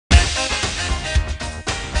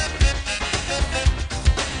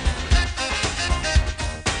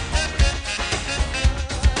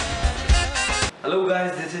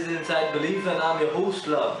inside Belief and I'm your host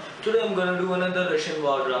Love. Today I'm gonna do another Russian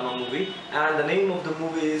war drama movie and the name of the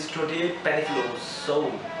movie is 28 Panfilov. So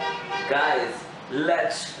guys,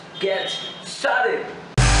 let's get started!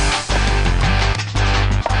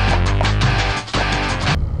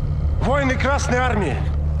 Воины Красной Армии!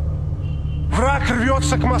 Враг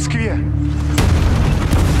рвется к Москве!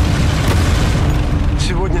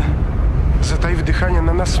 Сегодня, затаив дыхание,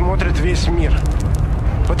 на нас смотрит весь мир.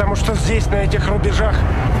 Потому что здесь, на этих рубежах,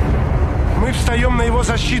 мы встаем на его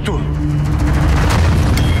защиту.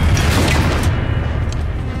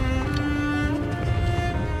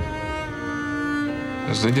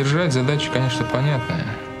 Задержать задача, конечно, понятная.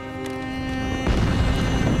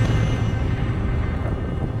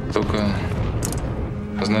 Только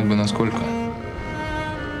знать бы насколько.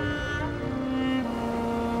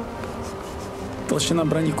 Толщина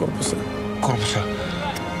брони корпуса. Корпуса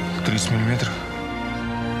 30 миллиметров.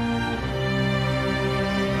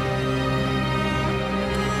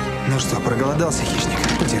 Ну что, проголодался, хищник?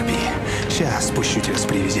 Потерпи. Сейчас спущу тебя с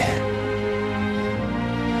привязи.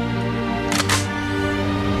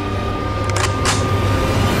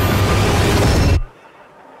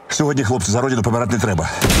 Сьогодні, хлопці, за родину помирати не треба.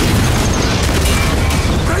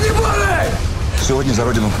 Пронебоны! Сьогодні за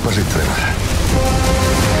родину пожити треба.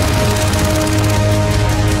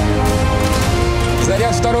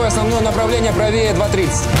 Заряд второе основное направление правее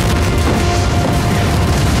 2.30.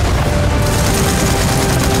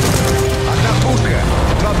 Одна пушка,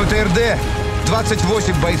 2 ПТРД,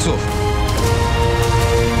 28 бойцов.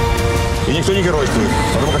 И никто не геройствует,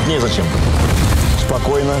 потому как незачем.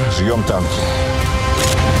 Спокойно жьем танки.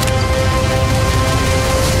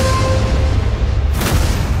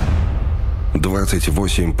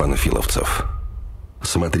 «28 панфиловцев».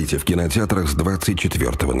 Смотрите в кинотеатрах с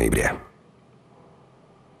 24 ноября.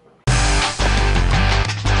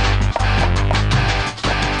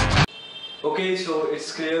 Okay, so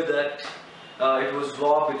it's clear that it was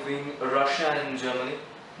war between Russia and Germany.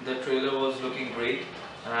 The trailer was looking great,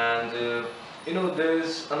 and you know,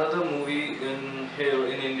 there's another movie here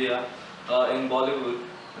in India, in Bollywood.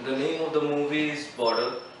 The name of the movie is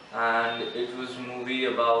Border, and it was a movie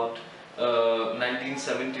about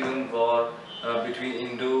 1971 war between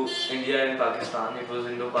India and Pakistan. It was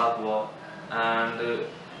Indo-Pak war, and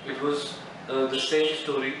it was the same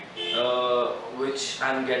story which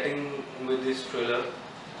I'm getting with this trailer.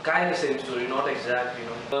 Kind of same story, not exact, you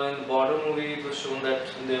know. In Border movie, it was shown that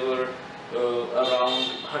there were around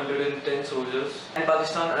 110 soldiers, and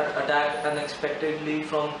Pakistan attacked unexpectedly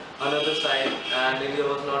from another side, and India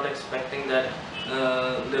was not expecting that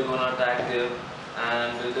they're gonna attack there,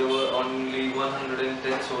 and there were only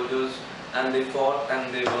 110 soldiers, and they fought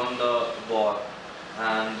and they won the war,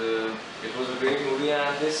 and it was a great movie.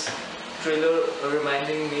 And this trailer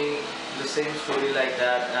reminding me the same story like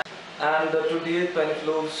that. And the 28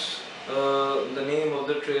 Panfilovs, the name of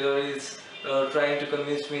the trailer is trying to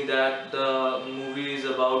convince me that the movie is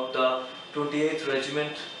about the 28th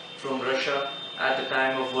Regiment from Russia. At the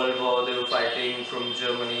time of World War, they were fighting from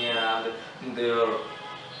Germany, and their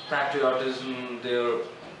patriotism, their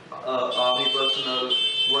army personnel,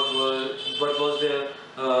 what was their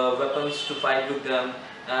weapons to fight with them.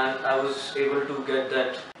 And I was able to get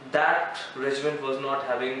that regiment was not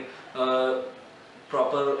having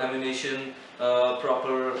proper ammunition,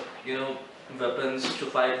 proper, you know, weapons to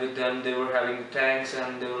fight with them. They were having tanks,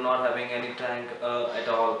 and they were not having any tank at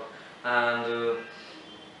all. And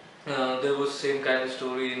there was same kind of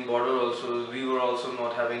story in Border also. We were also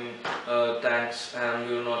not having tanks, and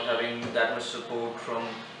we were not having that much support from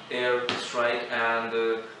air strike, and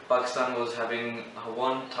Pakistan was having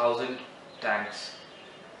 1,000 tanks.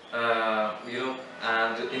 You know,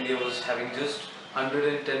 and India was having just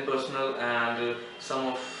 110 personnel and some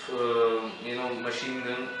of you know, machine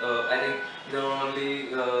gun. I think there were only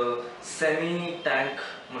semi-tank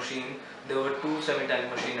machine. There were 2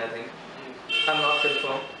 semi-tank machine, I think. I'm not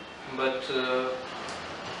confirmed, but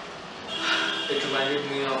it reminded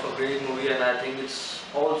me of a great movie, and I think it's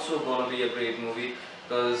also gonna be a great movie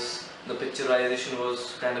because the picturization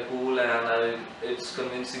was kind of cool, and it's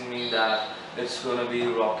convincing me that it's gonna be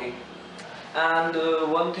rocky. And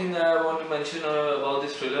one thing I want to mention about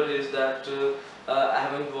this trailer is that I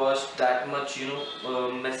haven't watched that much, you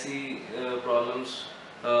know, messy problems,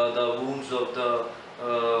 the wounds of the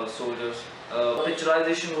soldiers.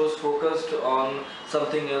 Picturization was focused on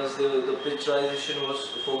something else. The picturization was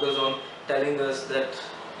focused on telling us that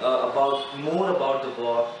more about the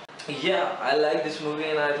war. Yeah, I like this movie,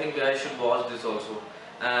 and I think I should watch this also.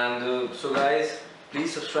 And so guys,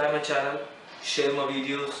 please subscribe my channel, share my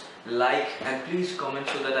videos, like, and please comment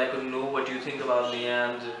so that I could know what you think about me,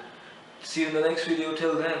 and see you in the next video.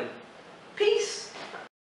 Till then, Peace.